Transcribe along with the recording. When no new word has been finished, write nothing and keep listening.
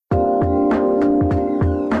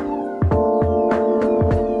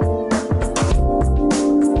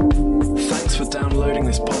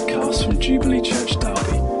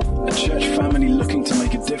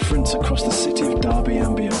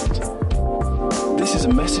is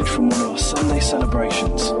a message from one of our Sunday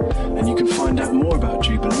celebrations, and you can find out more about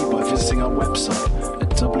Jubilee by visiting our website at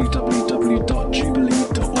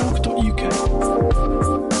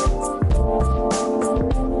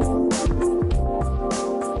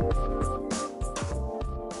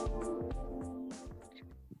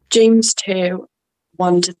James 2,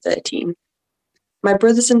 1-13. My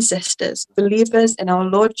brothers and sisters, believers in our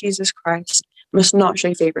Lord Jesus Christ, must not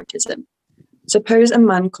show favoritism. Suppose a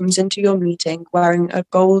man comes into your meeting wearing a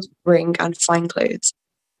gold ring and fine clothes,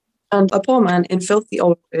 and a poor man in filthy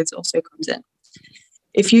old clothes also comes in.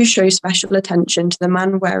 If you show special attention to the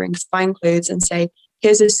man wearing fine clothes and say,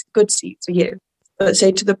 "Here's a good seat for you," but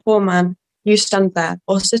say to the poor man, "You stand there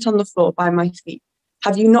or sit on the floor by my feet,"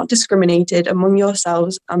 have you not discriminated among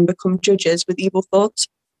yourselves and become judges with evil thoughts?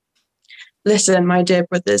 Listen, my dear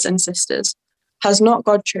brothers and sisters. Has not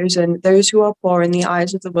God chosen those who are poor in the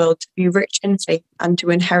eyes of the world to be rich in faith and to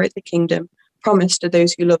inherit the kingdom promised to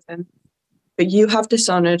those who love him? But you have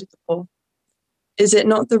dishonored the poor. Is it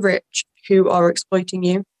not the rich who are exploiting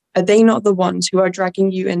you? Are they not the ones who are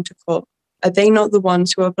dragging you into court? Are they not the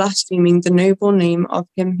ones who are blaspheming the noble name of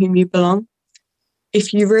him whom you belong?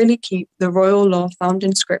 If you really keep the royal law found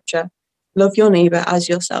in Scripture, love your neighbor as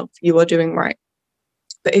yourself, you are doing right.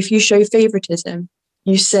 But if you show favoritism,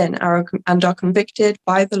 you sin and are convicted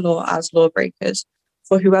by the law as lawbreakers.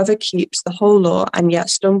 For whoever keeps the whole law and yet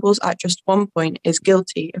stumbles at just one point is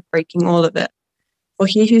guilty of breaking all of it. For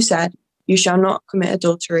he who said, "You shall not commit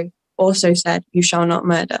adultery," also said, "You shall not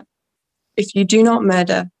murder." If you do not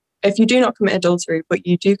commit adultery, but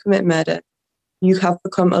you do commit murder, you have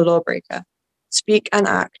become a lawbreaker. Speak and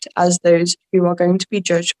act as those who are going to be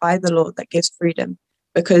judged by the law that gives freedom,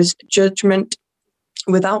 because judgment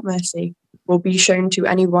without mercy will be shown to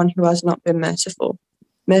anyone who has not been merciful.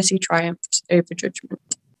 Mercy triumphs over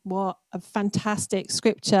judgment. What a fantastic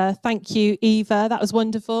scripture. Thank you, Eva. That was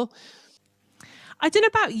wonderful. I don't know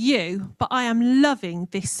about you, but I am loving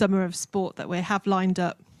this summer of sport that we have lined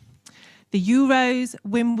up. The Euros,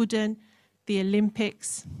 Wimbledon, the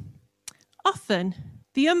Olympics. Often,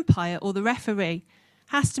 the umpire or the referee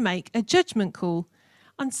has to make a judgment call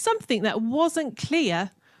on something that wasn't clear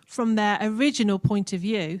from their original point of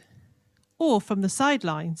view or from the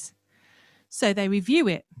sidelines. So they review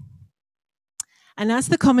it. And as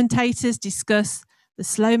the commentators discuss the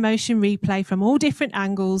slow motion replay from all different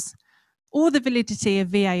angles or the validity of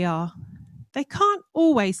VAR, they can't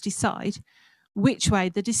always decide which way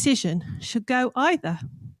the decision should go either.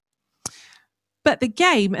 But the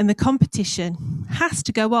game and the competition has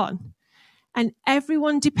to go on, and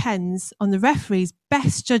everyone depends on the referee's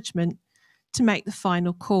best judgment to make the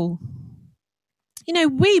final call. You know,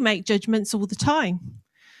 we make judgments all the time.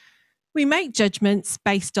 We make judgments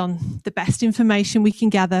based on the best information we can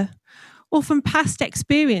gather or from past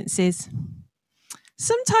experiences.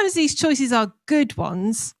 Sometimes these choices are good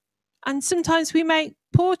ones, and sometimes we make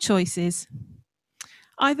poor choices.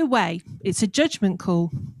 Either way, it's a judgment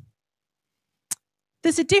call.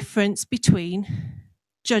 There's a difference between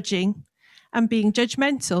judging and being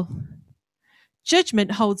judgmental.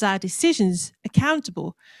 Judgment holds our decisions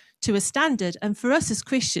accountable to a standard, and for us as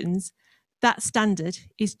Christians, that standard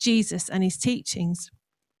is Jesus and his teachings.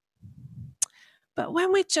 But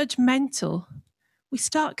when we're judgmental, we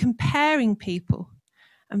start comparing people,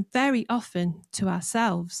 and very often to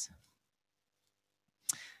ourselves.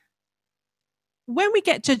 When we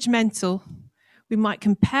get judgmental, we might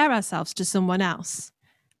compare ourselves to someone else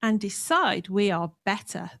and decide we are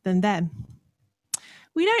better than them.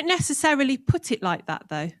 We don't necessarily put it like that,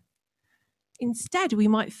 though. Instead, we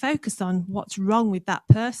might focus on what's wrong with that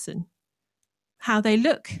person, how they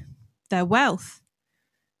look, their wealth,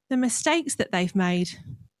 the mistakes that they've made.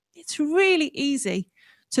 It's really easy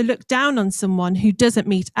to look down on someone who doesn't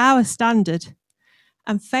meet our standard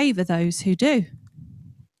and favour those who do.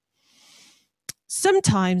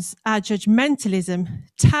 Sometimes our judgmentalism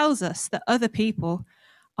tells us that other people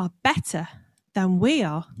are better than we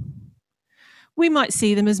are. We might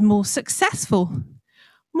see them as more successful,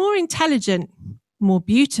 more intelligent, more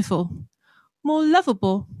beautiful, more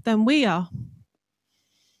lovable than we are.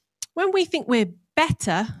 When we think we're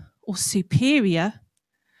better or superior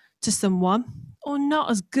to someone, or not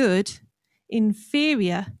as good,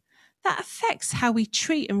 inferior, that affects how we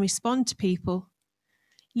treat and respond to people,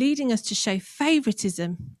 leading us to show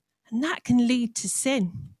favouritism, and that can lead to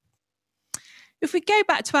sin. If we go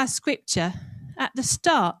back to our scripture, at the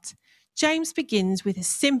start, James begins with a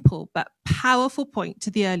simple but powerful point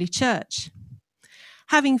to the early church.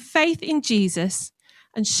 Having faith in Jesus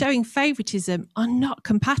and showing favouritism are not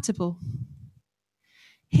compatible.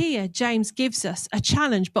 Here, James gives us a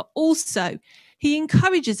challenge, but also He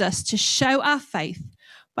encourages us to show our faith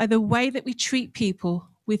by the way that we treat people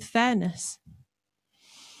with fairness.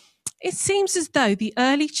 It seems as though the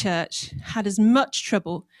early church had as much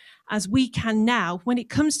trouble as we can now when it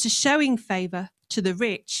comes to showing favour to the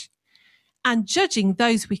rich and judging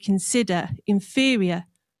those we consider inferior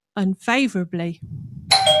unfavourably.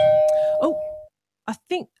 I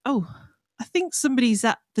think somebody's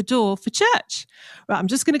at the door for church. Right, I'm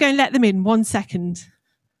just going to go and let them in 1 second.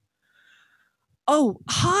 Oh,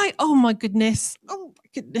 hi. Oh, my goodness.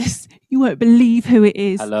 You won't believe who it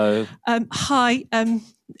is. Hello. Hi.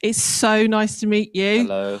 It's so nice to meet you.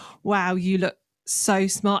 Hello. Wow, you look so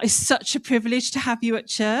smart. It's such a privilege to have you at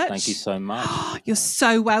church. Thank you so much. You're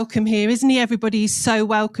so welcome here, isn't he? Everybody's so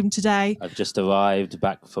welcome today. I've just arrived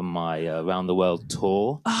back from my around the world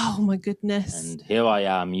tour. Oh my goodness. And here I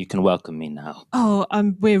am. You can welcome me now. Oh,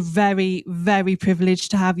 we're very, very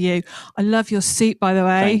privileged to have you. I love your suit, by the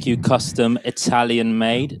way. Thank you. Custom Italian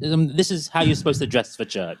made. This is how you're supposed to dress for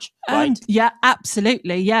church, right? Yeah,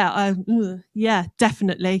 absolutely. Yeah, yeah,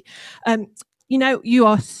 definitely. You know, you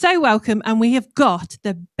are so welcome, and we have got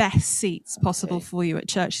the best seats possible for you at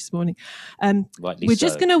church this morning. We're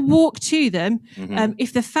just going to walk to them.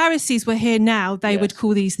 If the Pharisees were here now, they would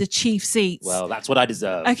call these the chief seats. Well, that's what I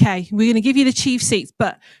deserve. Okay, we're going to give you the chief seats,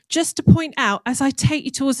 but just to point out, as I take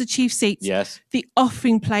you towards the chief seats, the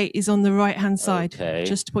offering plate is on the right-hand side. Okay.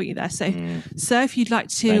 Just to point you there. So, sir, if you'd like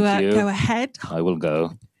to go ahead. I will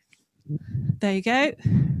go. There you go.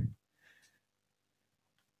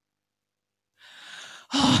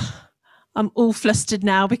 Oh, I'm all flustered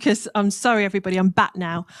now because I'm sorry, everybody, I'm back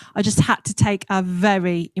now. I just had to take a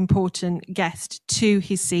very important guest to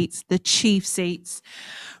his seats, the chief seats.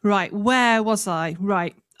 Right, where was I?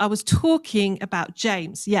 Right, I was talking about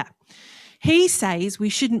James. Yeah, he says we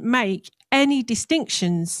shouldn't make any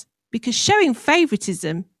distinctions because showing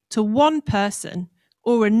favoritism to one person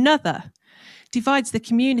or another divides the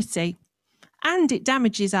community and it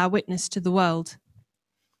damages our witness to the world.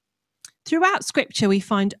 Throughout Scripture, we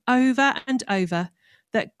find over and over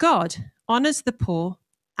that God honours the poor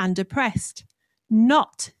and oppressed,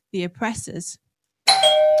 not the oppressors.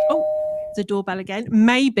 Oh, the doorbell again.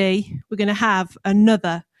 Maybe we're going to have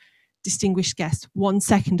another distinguished guest. 1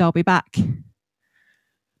 second, I'll be back.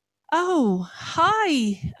 Oh,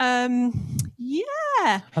 hi.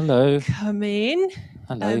 Yeah. Hello. Come in.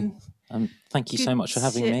 Hello. Thank you so much for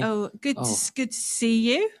having me. Good to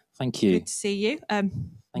see you. Thank you. Good to see you.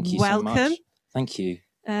 Thank you welcome. so much. Thank you.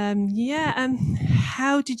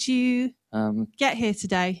 How did you get here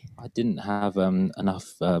today? I didn't have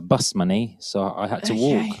enough bus money, so I had to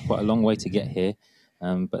walk quite a long way to get here.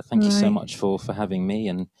 But thank you so much for having me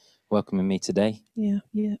and welcoming me today. Yeah.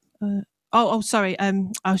 Sorry.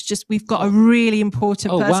 We've got a really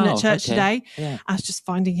important person at church today. Yeah. I was just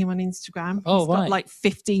finding him on Instagram. He's got like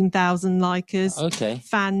 15,000 likers,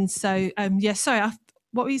 fans. So, sorry.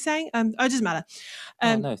 What were you saying? It doesn't matter.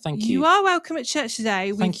 No, thank you. You are welcome at church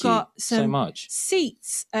today. We've got some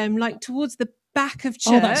seats, like towards the back of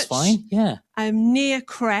church. Oh, that's fine. Yeah. Near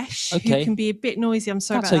creche, who can be a bit noisy. I'm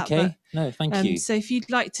sorry about that. That's okay. No, thank you. So if you'd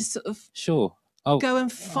like to sort of go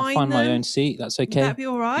and find them, my own seat. That's okay. Would that be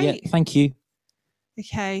all right? Yeah, thank you.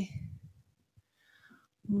 Okay.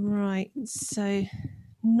 Right. So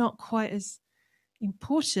not quite as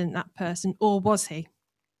important, that person, or was he?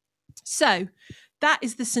 So that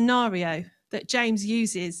is the scenario that James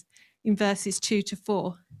uses in verses 2 to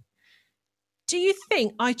 4. Do you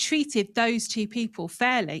think I treated those two people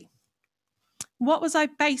fairly? What was I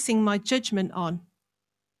basing my judgment on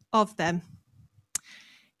of them?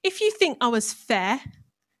 If you think I was fair,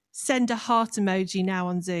 send a heart emoji now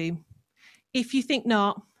on Zoom. If you think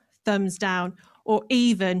not, thumbs down, or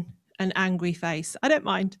even an angry face. I don't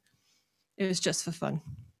mind. It was just for fun.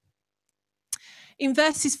 In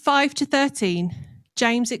verses 5 to 13,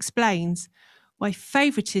 James explains why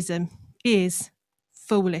favoritism is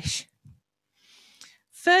foolish.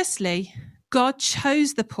 Firstly, God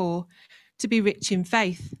chose the poor to be rich in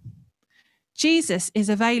faith. Jesus is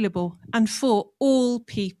available and for all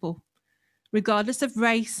people, regardless of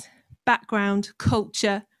race, background,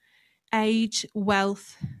 culture, age,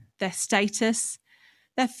 wealth, their status,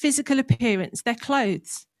 their physical appearance, their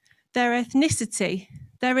clothes, their ethnicity,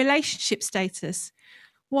 their relationship status,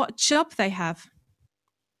 what job they have.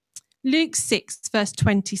 Luke 6 verse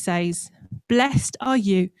 20 says, "Blessed are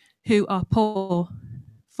you who are poor,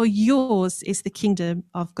 for yours is the kingdom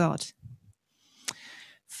of God."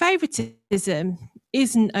 Favoritism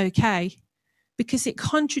isn't okay because it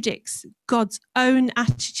contradicts God's own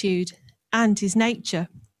attitude and his nature.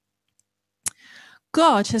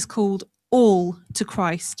 God has called all to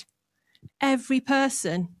Christ, Every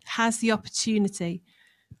person has the opportunity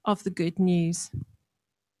of the good news.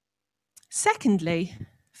 Secondly,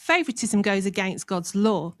 favouritism goes against God's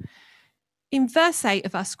law. In verse 8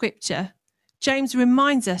 of our scripture, James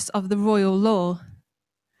reminds us of the royal law.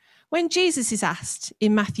 When Jesus is asked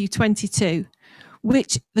in Matthew 22,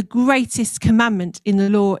 which the greatest commandment in the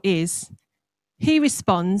law is, he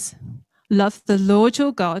responds, love the Lord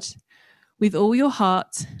your God with all your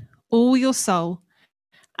heart, all your soul,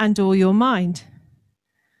 and all your mind.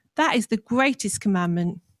 That is the greatest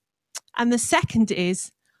commandment. And the second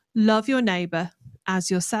is, love your neighbour as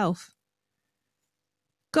yourself.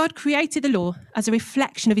 God created the law as a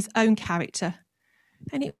reflection of his own character,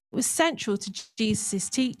 and it was central to Jesus'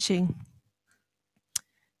 teaching.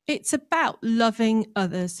 It's about loving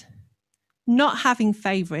others, not having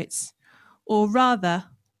favourites, or rather,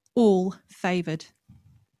 all favoured.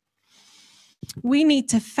 We need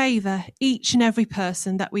to favour each and every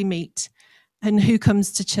person that we meet and who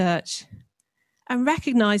comes to church, and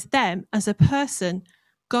recognise them as a person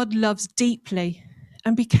God loves deeply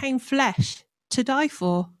and became flesh to die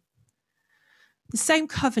for. The same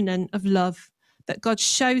covenant of love that God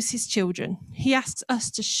shows his children, he asks us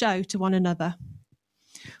to show to one another.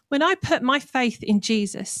 When I put my faith in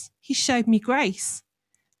Jesus, he showed me grace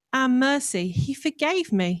and mercy. He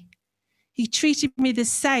forgave me. He treated me the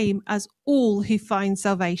same as all who find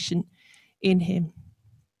salvation in him.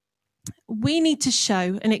 We need to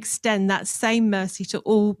show and extend that same mercy to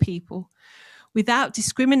all people without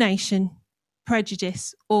discrimination,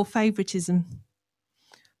 prejudice, or favouritism.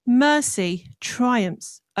 Mercy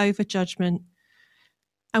triumphs over judgment,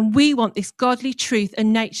 and we want this godly truth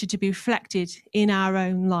and nature to be reflected in our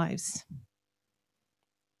own lives.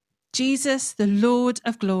 Jesus, the Lord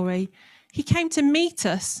of glory, he came to meet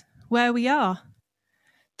us where we are.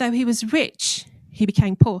 Though he was rich, he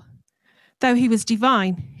became poor. Though he was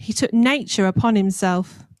divine, he took nature upon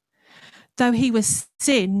himself. Though he was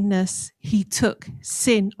sinless, he took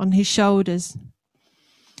sin on his shoulders.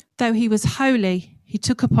 Though he was holy, he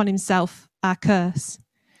took upon himself our curse.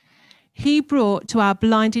 He brought to our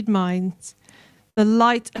blinded minds the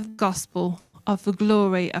light of the gospel of the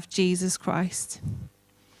glory of Jesus Christ.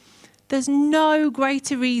 There's no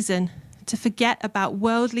greater reason to forget about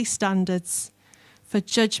worldly standards for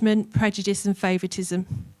judgment, prejudice, and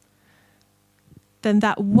favouritism than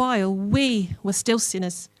that while we were still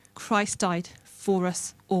sinners, Christ died for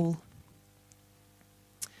us all.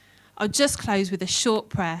 I'll just close with a short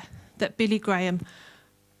prayer that Billy Graham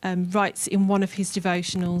writes in one of his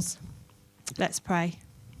devotionals. Let's pray.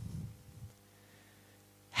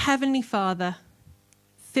 Heavenly Father,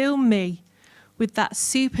 fill me with that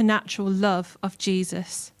supernatural love of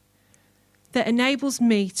Jesus that enables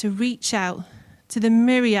me to reach out to the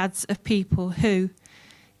myriads of people who,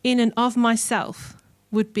 in and of myself,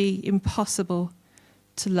 would be impossible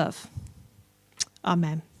to love.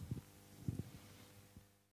 Amen.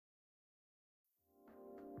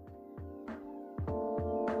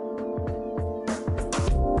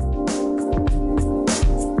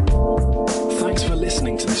 Thanks for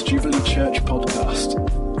listening to this Jubilee Church podcast.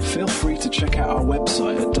 Feel free to check out our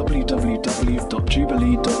website at www.jubilee.org